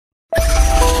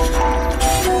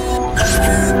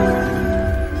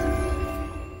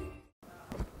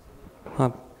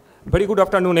Very good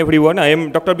afternoon, everyone. I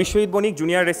am Dr. Biswajit Banik,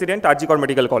 Junior Resident at GCDC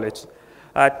Medical College.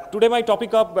 Today, my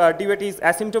topic of debate is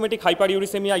asymptomatic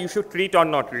hyperuricemia you should treat or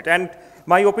not treat. And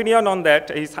my opinion on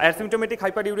that is asymptomatic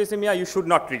hyperuricemia you should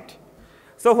not treat.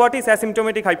 So, what is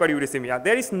asymptomatic hyperuricemia?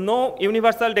 There is no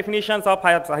universal definitions of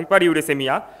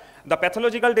hyperuricemia. The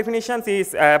pathological definitions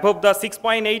is above the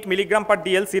 6.8 milligram per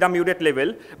dl serum urate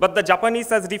level, but the Japanese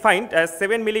has defined as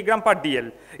 7 milligram per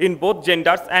dl in both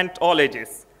genders and all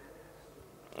ages.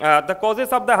 The causes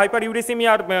of the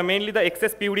hyperuricemia are mainly the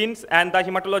excess purines and the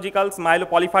hematologicals,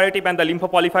 myeloproliferative and the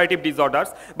lymphoproliferative disorders,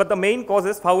 but the main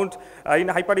causes found in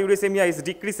hyperuricemia is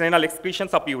decreased renal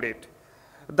excretions of urate.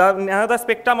 Another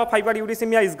spectrum of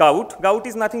hyperuricemia is gout. Gout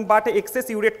is nothing but excess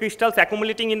urate crystals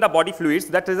accumulating in the body fluids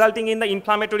that resulting in the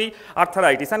inflammatory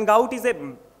arthritis. And gout is a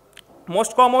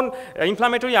most common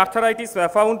inflammatory arthritis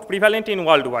found prevalent in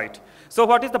worldwide. So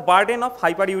what is the burden of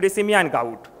hyperuricemia and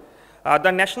gout?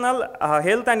 The National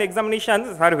Health and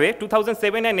Examination Survey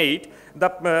 2007 and 8,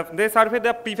 they survey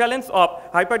the prevalence of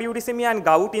hyperuricemia and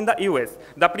gout in the US.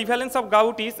 The prevalence of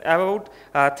gout is about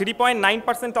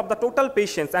 3.9% of the total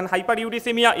patients, and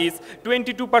hyperuricemia is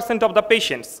 22% of the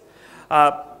patients.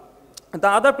 The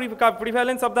other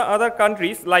prevalence of the other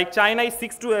countries like China is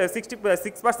 6%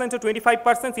 to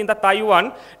 25%, in the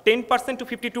Taiwan 10% to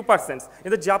 52%, in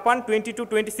the Japan 20 to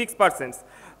 26%.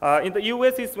 In the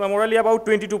US is morally about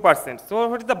 22%. So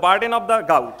what is the burden of the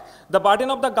gout? The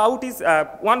burden of the gout is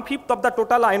 1/5 of the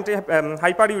total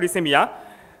hyperuricemia.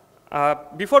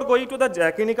 Before going to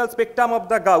the clinical spectrum of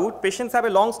the gout, patients have a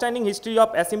long-standing history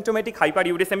of asymptomatic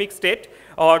hyperuricemic state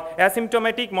or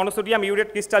asymptomatic monosodium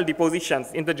urate crystal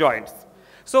depositions in the joints.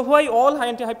 So why all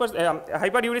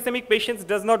hyperuricemic patients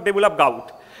does not develop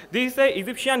gout? This is an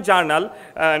Egyptian journal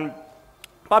and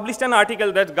published an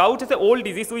article that gout is an old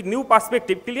disease with new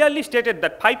perspective, clearly stated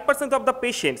that 5% of the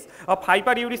patients of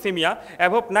hyperuricemia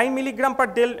above 9 milligram per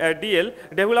dl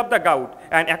develop the gout.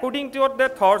 And according to their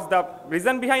thoughts, the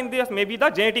reason behind this may be the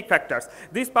genetic factors.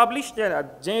 This published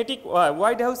genetic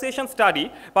wide association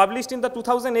study published in the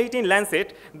 2018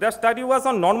 Lancet, the study was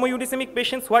on normouricemic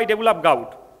patients who develop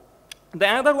gout. The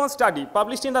another one study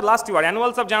published in the last year,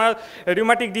 Annals of General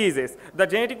Rheumatic Diseases, the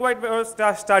genetic wide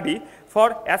study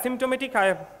for asymptomatic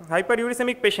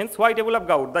hyperuricemic patients who develop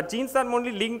gout. The genes are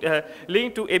only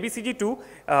linked to ABCG2,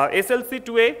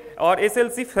 SLC2A or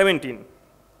SLC17.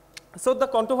 So the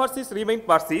controversies remain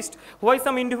persist. Why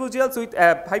some individuals with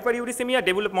hyperuricemia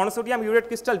develop monosodium urate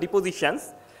crystal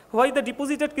depositions? Why the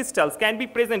deposited crystals can be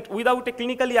present without a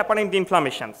clinically apparent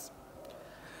inflammations?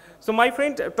 So my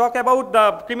friend talk about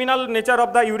the criminal nature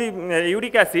of the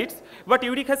uric acids, but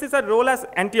uric acids are role as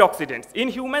antioxidants. In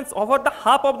humans, over the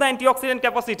half of the antioxidant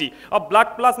capacity of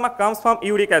blood plasma comes from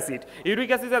uric acid.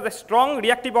 Uric acid is a strong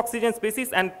reactive oxygen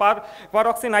species and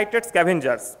peroxynitrate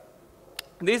scavengers.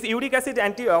 This uric acid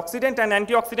antioxidant and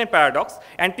antioxidant paradox.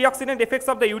 Antioxidant effects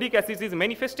of the uric acid is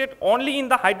manifested only in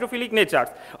the hydrophilic natures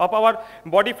of our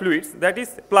body fluids, that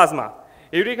is plasma.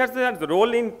 Uric acid has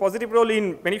positive role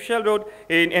in beneficial role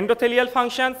in endothelial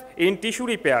functions, in tissue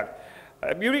repair.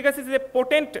 Uric acid is a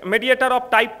potent mediator of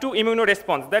type 2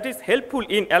 immunoresponse that is helpful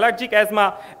in allergic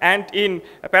asthma and in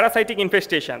parasitic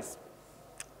infestations.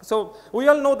 So we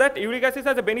all know that uric acid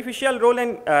has a beneficial role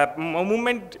in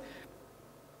movement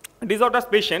disorders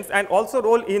patients and also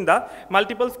role in the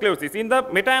multiple sclerosis. In the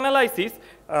meta-analysis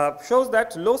shows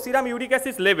that low serum uric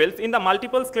acid levels in the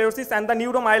multiple sclerosis and the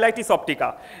neuromyelitis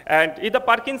optica. And in the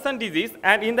Parkinson disease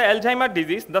and in the Alzheimer's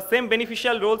disease, the same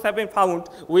beneficial roles have been found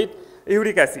with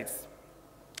uric acids.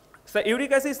 So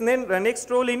uric acid next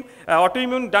role in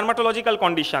autoimmune dermatological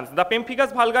conditions. The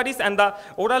pemphigus vulgaris and the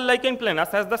oral lichen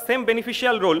planus has the same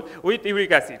beneficial role with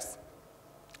uric acids.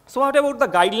 So what about the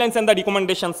guidelines and the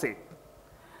recommendations say?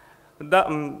 The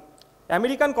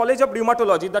American College of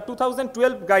Rheumatology, the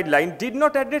 2012 guideline did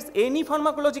not address any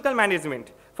pharmacological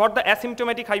management for the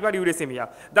asymptomatic hyperuricemia.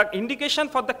 The indication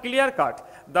for the clear cut,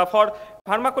 for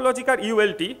pharmacological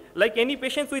ULT, like any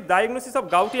patients with diagnosis of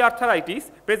gouty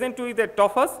arthritis present with a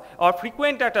tophus or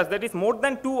frequent attacks, that is more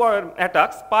than 2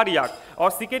 attacks per year, or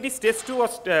CKD stage 2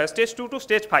 or stage 2 to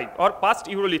stage 5, or past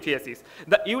urolithiasis.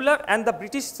 The EULAR and the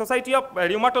British Society of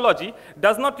Rheumatology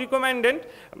does not recommend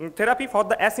therapy for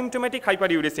the asymptomatic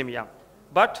hyperuricemia.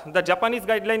 But the Japanese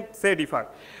guideline say differ.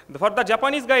 For the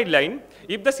Japanese guideline,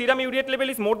 if the serum urate level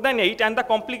is more than 8 and the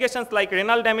complications like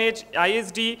renal damage,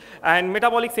 ISD and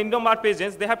metabolic syndrome are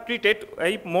present, they have treated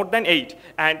if more than 8.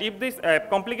 And if these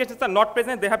complications are not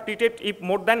present, they have treated if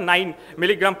more than 9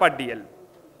 milligram per dl.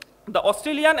 The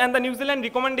Australian and the New Zealand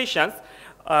recommendations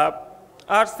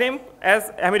are same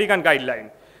as American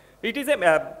guideline. It is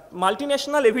a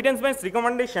multinational evidence-based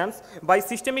recommendations by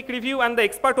systemic review and the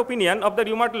expert opinion of the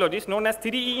rheumatologist known as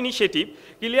 3E initiative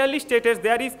clearly states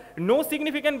there is no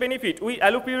significant benefit with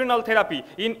allopurinol therapy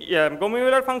in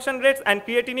glomerular function rates and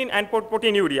creatinine and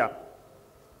proteinuria.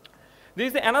 There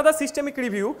is another systemic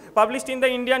review published in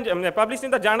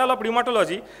the Journal of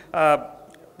Rheumatology.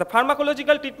 The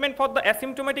pharmacological treatment for the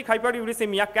asymptomatic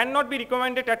hyperuricemia cannot be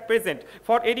recommended at present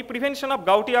for any prevention of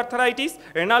gouty arthritis,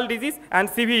 renal disease, and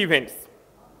CV events.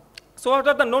 So what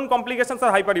are the known complications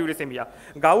of hyperuricemia?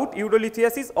 Gout,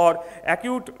 urolithiasis, or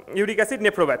acute uric acid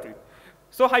nephropathy.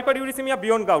 So hyperuricemia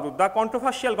beyond gout, the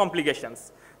controversial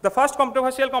complications. The first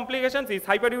controversial complications is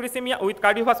hyperuricemia with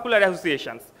cardiovascular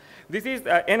associations. This is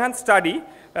enhanced study,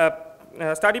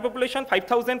 study population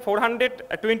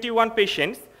 5,421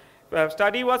 patients.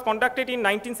 Study was conducted in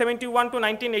 1971 to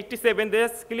 1987.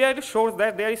 This clearly shows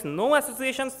that there is no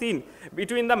association seen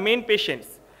between the main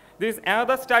patients. There is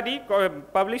another study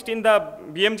published in the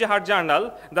BMJ Heart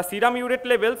Journal, the serum urate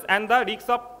levels and the risks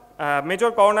of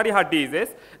major coronary heart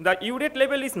diseases. The urate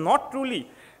level is not truly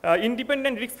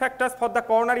independent risk factors for the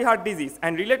coronary heart disease,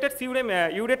 and related serum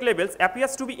urate levels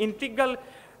appears to be integral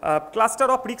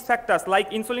cluster of risk factors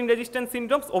like insulin resistance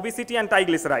syndromes, obesity, and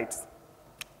triglycerides.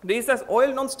 This is a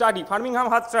well-known study, Birmingham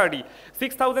Heart Study,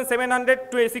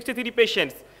 6,763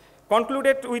 patients,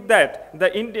 concluded with that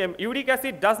the uric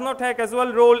acid does not have a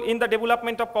causal role in the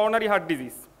development of coronary heart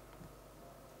disease.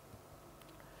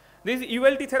 This is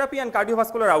ULT therapy and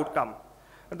cardiovascular outcome.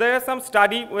 There are some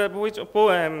study which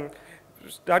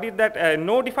studied that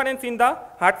no difference in the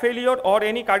heart failure or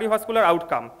any cardiovascular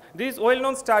outcome. This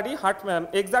well-known study,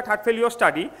 exact heart failure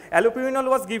study, allopurinol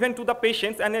was given to the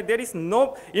patients and there is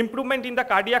no improvement in the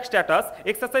cardiac status,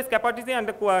 exercise capacity, and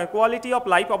the quality of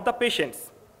life of the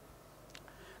patients.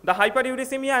 The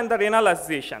hyperuricemia and the renal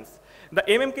associations. The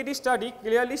MMKD study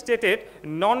clearly stated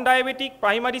non-diabetic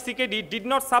primary CKD did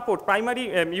not support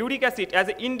primary uric acid as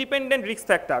independent risk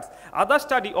factors. Other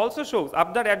study also shows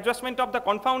after adjustment of the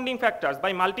confounding factors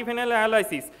by multivariate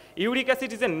analysis, uric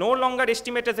acid is no longer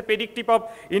estimated as a predictive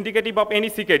of indicative of any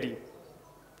CKD.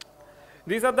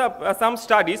 These are the some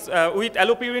studies with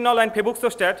allopurinol and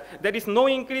febuxostat. There is no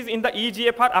increase in the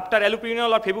eGFR after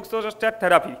allopurinol or febuxostat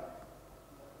therapy.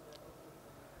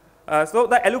 So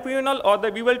the allopurinol or the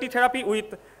ULT therapy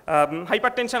with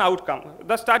hypertension outcome.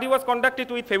 The study was conducted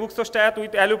with febuxostat,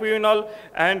 with allopurinol,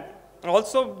 and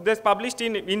also this published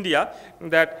in India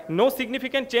that no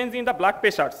significant change in the blood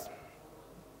pressures.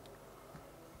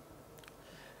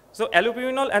 So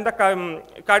allopurinol and the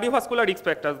cardiovascular risk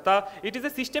factors. It is a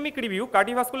systemic review,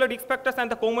 cardiovascular risk factors and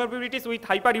the comorbidities with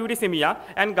hyperuricemia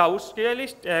and gout clearly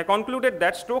concluded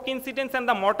that stroke incidence and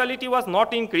the mortality was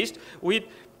not increased with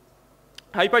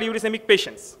hyperuricemic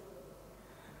patients.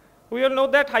 We all know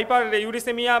that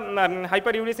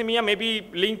hyperuricemia may be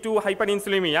linked to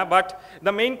hyperinsulinemia, but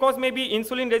the main cause may be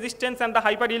insulin resistance, and the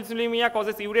hyperinsulinemia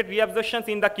causes urate reabsorptions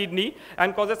in the kidney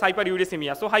and causes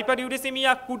hyperuricemia. So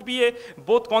hyperuricemia could be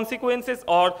both consequences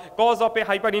or cause of a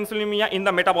hyperinsulinemia in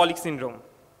the metabolic syndrome.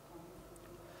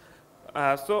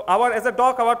 So as a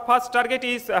doc, our first target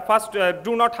is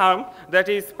do not harm, that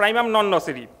is primum non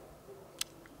nocere.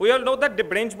 We all know that the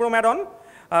branch bromaron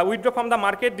withdraw from the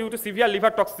market due to severe liver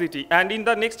toxicity, and in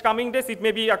the next coming days it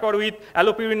may be occur with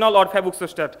allopurinol or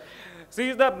febuxostat. So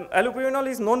the allopurinol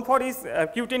is known for its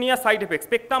cutaneous side effects,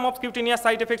 spectrum of cutaneous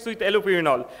side effects with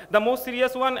allopurinol. The most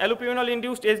serious one, allopurinol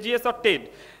induced SGS or TED.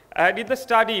 Did the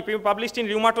study published in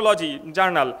Rheumatology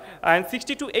Journal, and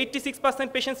 60 to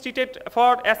 86% patients treated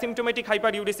for asymptomatic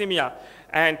hyperuricemia,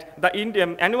 and the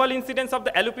annual incidence of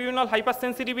the allopurinol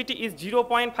hypersensitivity is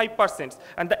 0.5%,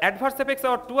 and the adverse effects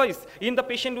are twice in the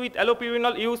patient with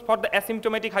allopurinol use for the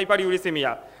asymptomatic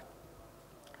hyperuricemia.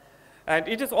 And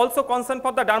it is also concerned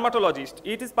for the dermatologist.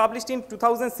 It is published in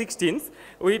 2016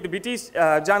 with British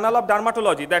Journal of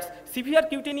Dermatology, that's severe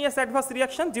cutaneous adverse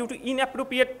reaction due to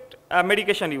inappropriate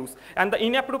medication use. And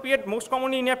the most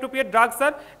common inappropriate drugs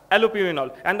are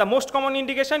allopurinol. And the most common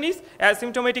indication is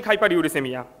asymptomatic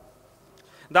hyperuricemia.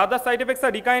 The other side effects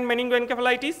are recurrent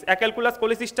meningoencephalitis, acalculous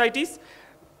cholecystitis.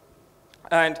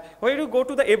 And when you go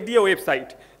to the FDA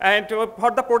website and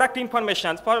for the product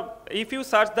information, if you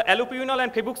search the allopurinol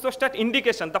and febuxostat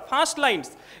indication, the first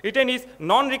lines written is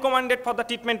non-recommended for the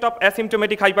treatment of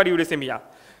asymptomatic hyperuricemia.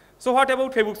 So what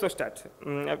about febuxostat?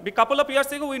 A couple of years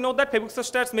ago, we know that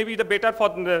febuxostats may be the better for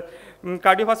the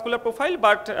cardiovascular profile,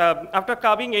 but after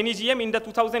curbing NEGM in the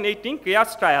 2018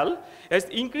 CREAS trial, has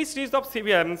increased risk of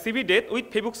CV death with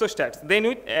febuxostats than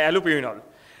with allopurinol.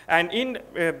 And in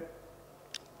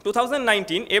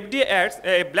 2019, FDA adds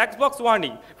a black box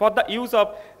warning for the use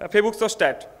of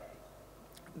febuxostat.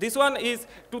 This one is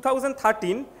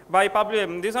 2013 by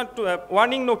this one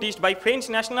warning notice by French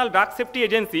National Drug Safety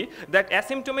Agency that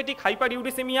asymptomatic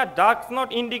hyperuricemia does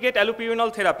not indicate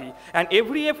allopurinol therapy, and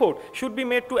every effort should be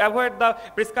made to avoid the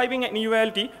prescribing an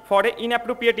ULT for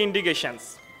inappropriate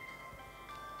indications.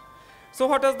 So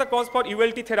what is the cause for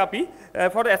ULT therapy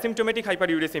for asymptomatic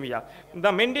hyperuricemia? The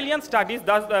Mendelian studies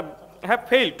have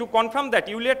failed to confirm that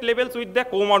ULT levels with the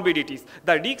comorbidities.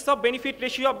 The risk of benefit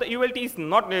ratio of the ULT is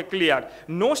not clear.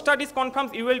 No studies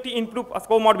confirms ULT improve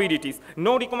comorbidities.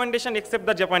 No recommendation except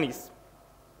the Japanese.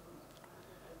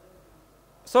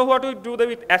 So what do we do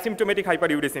with asymptomatic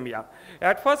hyperuricemia?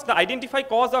 At first, the identify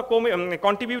cause or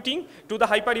contributing to the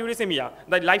hyperuricemia,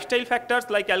 the lifestyle factors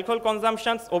like alcohol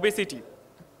consumptions, obesity.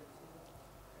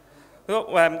 So,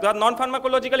 the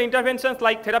non-pharmacological interventions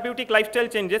like therapeutic lifestyle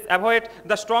changes, avoid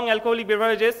the strong alcoholic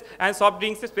beverages and soft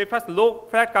drinks, prefer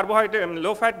low-fat carbohydrate,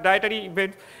 low-fat dietary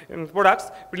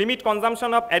products, limit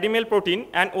consumption of animal protein,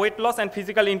 and weight loss and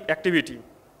physical activity.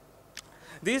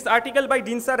 This article by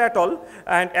Dinsar et al.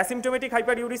 And asymptomatic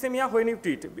hyperuricemia when you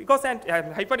treat, because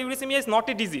hyperuricemia is not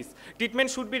a disease. Treatment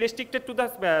should be restricted to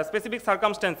the specific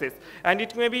circumstances, and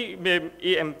it may be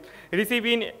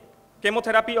receiving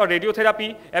chemotherapy or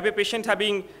radiotherapy, have a patient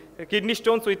having kidney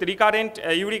stones with recurrent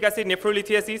uric acid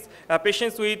nephrolithiasis,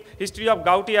 patients with history of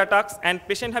gouty attacks, and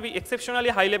patient having exceptionally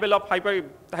high level of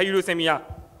hyperuricemia.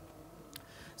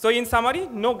 So in summary,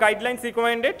 no guidelines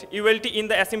recommended ULT in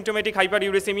the asymptomatic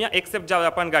hyperuricemia except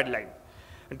Japan guideline.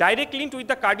 Direct link with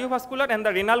the cardiovascular and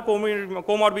the renal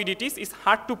comorbidities is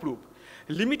hard to prove.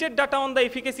 Limited data on the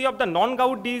efficacy of the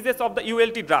non-gout diseases of the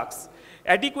ULT drugs.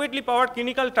 Adequately powered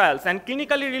clinical trials and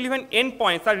clinically relevant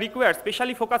endpoints are required,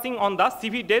 especially focusing on the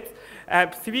CV deaths,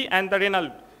 CV and the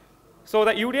renal. So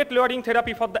the urate lowering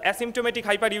therapy for the asymptomatic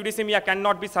hyperuricemia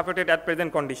cannot be supported at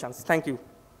present conditions. Thank you.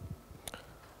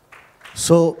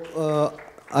 So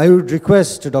I would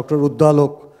request Dr.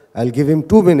 Uddalok, I'll give him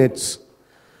 2 minutes,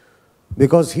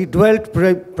 because he dwelt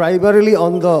primarily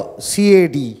on the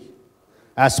CAD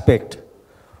aspect,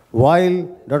 while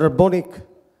Dr. Banik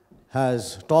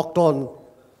has talked on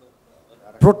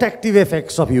protective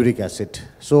effects of uric acid.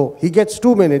 So he gets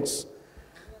 2 minutes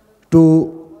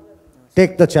to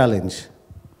take the challenge.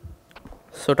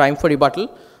 So time for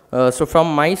rebuttal. So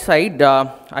from my side,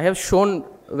 I have shown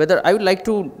whether I would like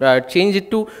to change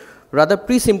it to rather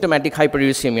pre-symptomatic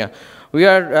hyperuricemia.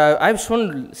 I have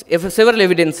shown several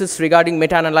evidences regarding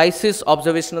meta-analysis,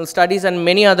 observational studies, and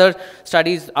many other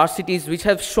studies, RCTs, which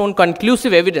have shown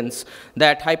conclusive evidence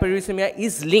that hyperuricemia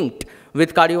is linked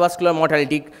with cardiovascular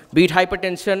mortality, be it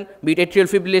hypertension, be it atrial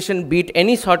fibrillation, be it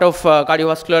any sort of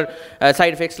cardiovascular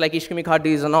side effects like ischemic heart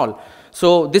disease and all.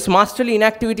 So this masterly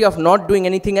inactivity of not doing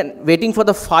anything and waiting for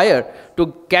the fire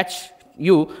to catch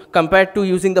you compared to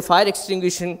using the fire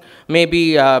extinguishing may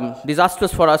be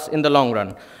disastrous for us in the long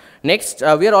run. Next,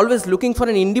 we are always looking for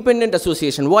an independent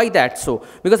association. Why that so?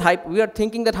 Because we are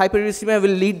thinking that hyperuricemia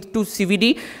will lead to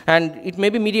CVD and it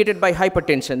may be mediated by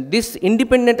hypertension. This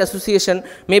independent association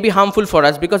may be harmful for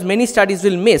us because many studies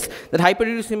will miss that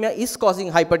hyperuricemia is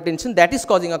causing hypertension, that is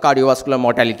causing a cardiovascular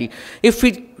mortality. If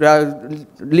we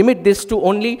limit this to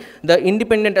only the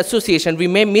independent association, we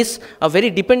may miss a very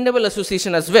dependable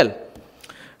association as well.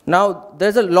 Now,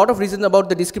 there's a lot of reasons about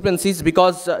the discrepancies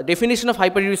because definition of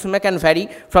hyperuricemia can vary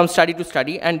from study to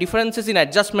study and differences in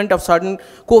adjustment of certain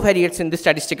covariates in the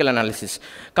statistical analysis.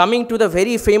 Coming to the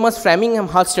very famous Framingham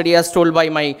Heart study as told by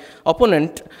my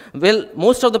opponent, well,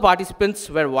 most of the participants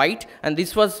were white and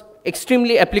this was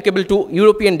extremely applicable to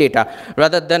European data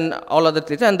rather than all other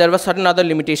data, and there were certain other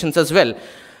limitations as well.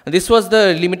 This was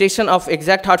the limitation of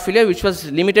exact heart failure, which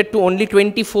was limited to only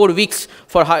 24 weeks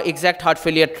for exact heart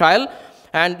failure trial.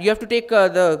 And you have to take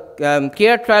the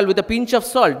CARE trial with a pinch of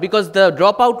salt because the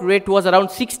dropout rate was around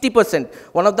 60%,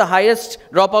 one of the highest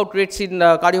dropout rates in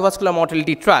cardiovascular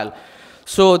mortality trial.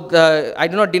 So I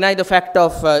do not deny the fact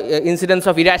of incidence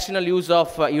of irrational use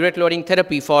of urate lowering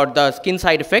therapy for the skin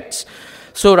side effects.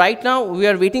 So right now we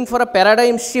are waiting for a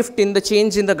paradigm shift in the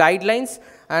change in the guidelines,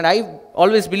 and I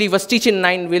always believe a stitch in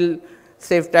time will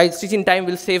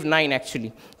save 9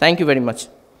 actually. Thank you very much.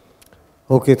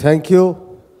 Okay, thank you.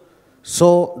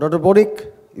 So, Dr.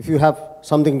 Banik, if you have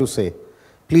something to say,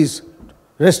 please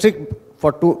restrict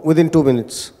for within 2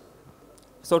 minutes.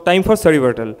 So, time for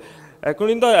rebuttal.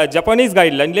 According to the Japanese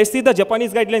guideline, let's see the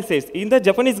Japanese guideline says. In the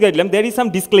Japanese guideline, there is some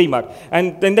disclaimer.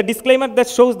 And then the disclaimer that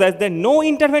shows that there are no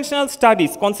interventional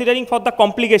studies considering for the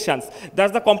complications.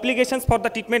 That's the complications for the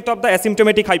treatment of the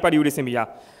asymptomatic hyperuricemia.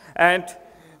 And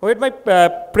when my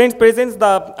friend presents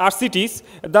the RCTs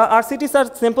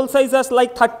are sample sizes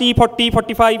like 30, 40,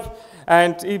 45.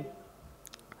 And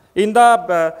in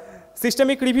the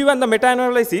systemic review and the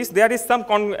meta-analysis, there is some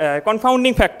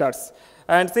confounding factors.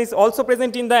 And this is also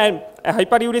present in the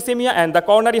hyperuricemia and the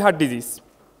coronary heart disease.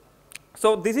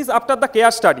 So this is after the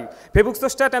CARE study,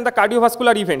 febuxostat and the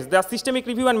cardiovascular events, the systemic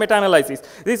review and meta-analysis.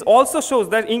 This also shows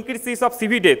that increases of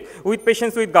CV death with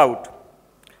patients with gout.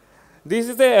 This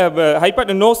is a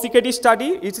no CKD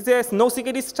study. It is a no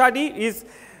CKD study is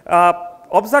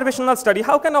observational study.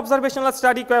 How can observational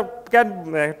study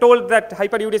can told that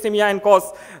hyperuricemia and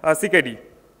cause CKD?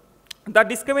 The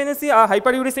discrepancy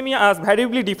hyperuricemia is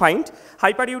variably defined.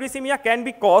 Hyperuricemia can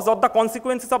be cause of the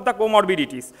consequences of the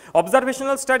comorbidities.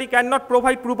 Observational study cannot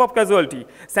provide proof of causality.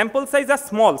 Sample size are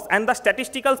small and the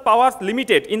statistical powers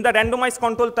limited in the randomized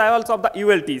control trials of the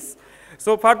ULTs.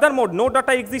 So furthermore, no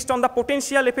data exists on the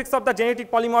potential effects of the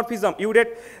genetic polymorphism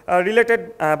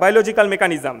related biological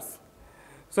mechanisms.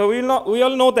 So we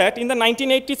all know that in the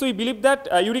 1980s we believed that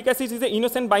uric acid is an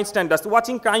innocent bystander,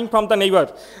 watching crime from the neighbor.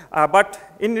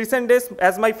 But in recent days,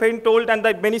 as my friend told and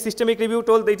the many systemic review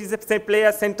told, it is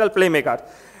a central playmaker.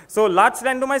 So large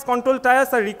randomized control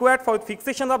trials are required for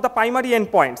fixation of the primary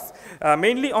endpoints,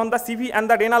 mainly on the CV and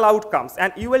the renal outcomes,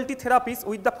 and ULT therapies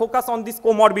with the focus on these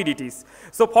comorbidities.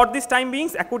 So for this time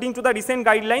beings, according to the recent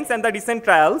guidelines and the recent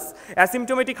trials,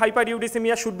 asymptomatic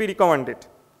hyperuricemia should be recommended.